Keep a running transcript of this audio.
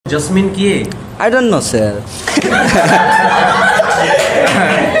जस्मिन किए? I don't know, sir.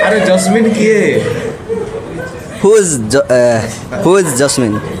 अरे जस्मिन किए? Who is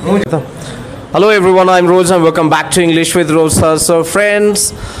Justine? Hello everyone, I'm Rose and welcome back to English with Rose sir. So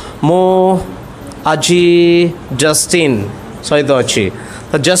friends, mo aji Justine सहित अच्छी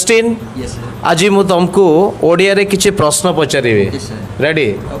तो Justin Yes, sir. आज मु तुमको ओडिया रे किछि प्रश्न पचारिबे Yes, sir. Ready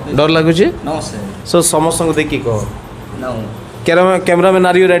Okay. डर लागुछि No, sir. सो समस्त को देखि कहो No. Cameraman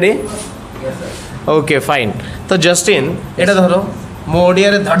are you ready Yes, sir. Okay fine तो जस्टिन एटा धरो मो ओडिया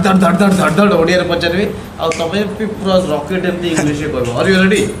रे धड़ धड़ धड़ धड़ धड़ धड़ ओडिया रे पचारिबे आ तबे पूरा रॉकेट एमती इंग्लिश रे कहबो are you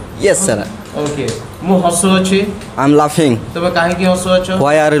ready Yes, sir. Okay मु हसो अछि I'm laughing. तबे काहे की हसो अछो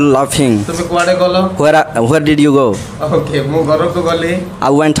Why are you laughing? तबे कुआडे गलो Where did you go? Okay मु घर को गली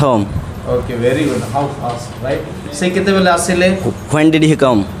I went home. Okay very good how fast right से केते बेले आसिले When did he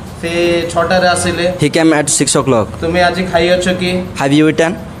come? से 6टा रे आसिले He came at 6 o'clock. तुमे आज खाई अछो की Have you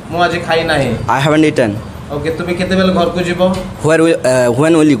eaten? मु आज खाई नाही I haven't eaten. ओके तुमे केते बेले घर को जीवो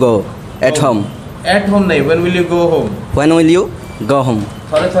When will you go? At home. At home नहीं when will you go home When will you go home?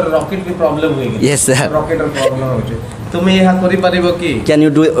 थरे थरे रॉकेट की प्रॉब्लम होई गई Yes, sir. रॉकेट र प्रॉब्लम होचे तुमे यहा करि परिबो की Can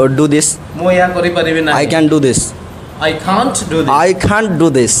you do this? मु यहा करि परिबे ना I can do this. I can't do this I can't do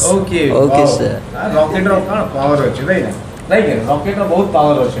this. Okay Okay, sir. Rocket र का पावर होचे नहीं ना नहीं के रॉकेट र बहुत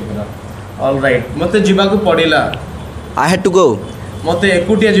पावर होचे पूरा ऑलराइट मते जीवा को पडिला I had to go. मते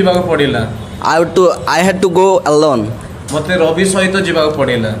एकुटिया जीवा को पडिला I had to go alone. मते रवि सहित जीवा को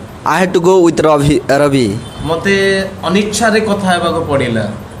पडिला I had to go with Ravi. मते अनिच्छा रे कथा हेबा को पडिला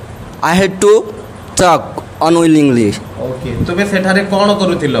I had to talk unwillingly. Okay तुमे सेठारे कोन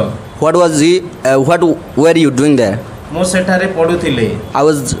करूथिलो What were you doing there? मो सेठारे पढुथिले I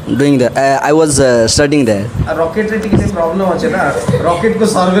was doing that. I was studying there. Uh rocket रे टिके प्रॉब्लम होचे ना रॉकेट को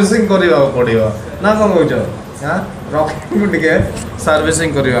सर्विसिंग करिवा पडियो ना कोन होजो हां रॉकेट को टिके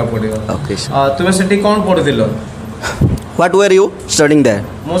सर्विसिंग करिवा पडियो Okay, sir. तुमे सेठी कोन पढुथिलो What were you studying there?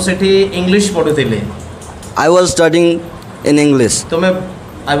 मो सेठी English पढुथिले I was studying in English. तुमे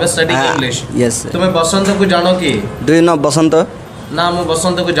I was studying English Yes, sir. तुमे बसंत को जानो की Do you know Basanta? ना मो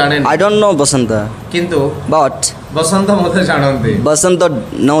बसंत को जाने I don't know Basanta. किंतु But बसंत मते जानंती Basanta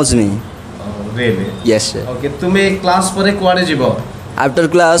knows me. Really Yes, sir. Okay तुमे क्लास परे कुआडे जीवो After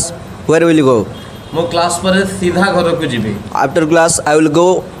class, where will you go? मो क्लास परे सीधा घर को GB After class, I will go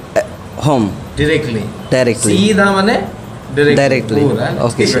home directly directly. सीधा माने Directly.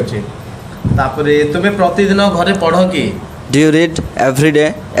 Okay, sir. तापरे तुमे प्रतिदिन घरे पढो की Do you read every day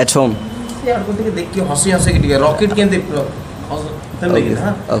at home? यार को टिके देखि हसी हसी के रॉकेट केंते तुम देखि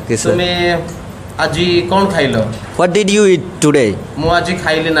ना Okay, sir. तुमे आजी कोन खाइलो What did you eat today? मु आजी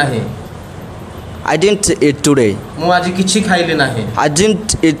खाइले नाही I didn't eat today. मु आजी किछि खाइले नाही I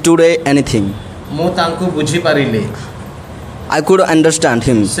didn't eat today anything. मु तांको बुझी पारिले I could understand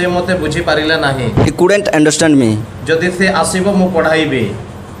him. से मते बुझी पारिला नाही He couldn't understand me. जदि से आसीबो मु पढाइबे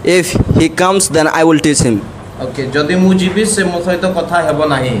If he comes, then I will teach him. Okay जदि मु जीबी से मो सहित कथा हेबो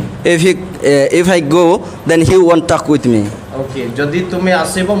नाही If I go, then he won't talk with me. Okay जदि तुमे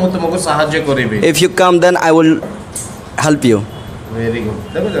आसीबो मु तुमको सहाय्य करिबे If you come, then I will help you. Very good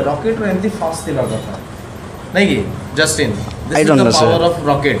देखो रॉकेट रे एंती फास्ट थिला कथा नहीं की Justin I don't know, sir. Power of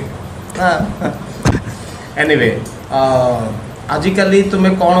rocket anyway आजिकली तुमे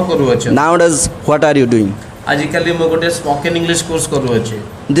कोन करू अछि Nowadays, what are you doing? आजिकली मु गोटे स्पोकन इंग्लिश कोर्स करू अछि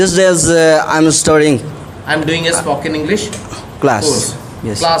These days, I'm studying I am doing a spoken English class. Course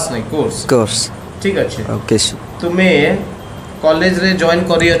Yes. Class नहीं course Course. ठीक अछि Okay. Sir. तुमे कॉलेज रे जॉइन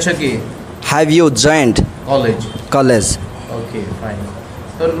करी अछि की Have you joined college college? Okay fine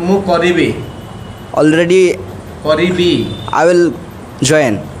तो मु करिबी Already, करिबी I will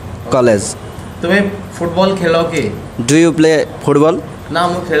join college. तुमे फुटबॉल खेलो की Do you play football? ना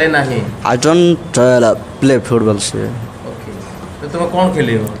मु खेले नाही I don't play football, sir. Okay तो तुमे कोन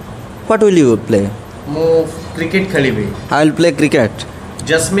खेलियो What will you play? मु cricket खेलिबी I will play cricket.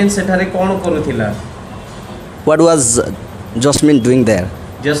 Jasmine सेठारे cone करूथिला What was Justine doing there?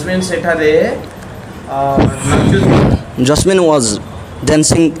 जस्मिन सेठारे नाचु Justine was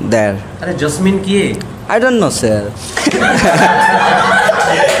dancing there. अरे जस्मिन किए I don't know, sir.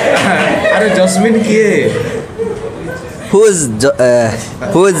 अरे जस्मिन किए Who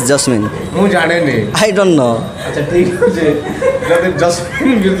is Justine? मु जाने नहीं I don't know. अच्छा ठीक अछि जदि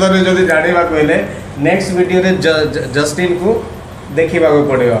जस्मिन विषय जदि जानिबा कहले नेक्स्ट वीडियो रे जस्टिन को देखिबा को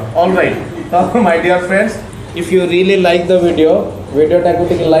पड़ेगा ऑलराइट तो my dear friends if you really like the video टाको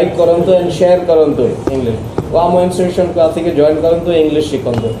टिके लाइक करंतु एंड शेयर करंतु इंग्लिश वो आम इंस्टीट्यूशन को आसिके जॉइन करंतु इंग्लिश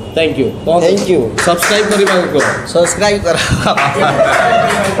शिखंतु थैंक यू सब्सक्राइब करबा को Subscribe करो.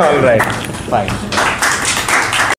 Alright fine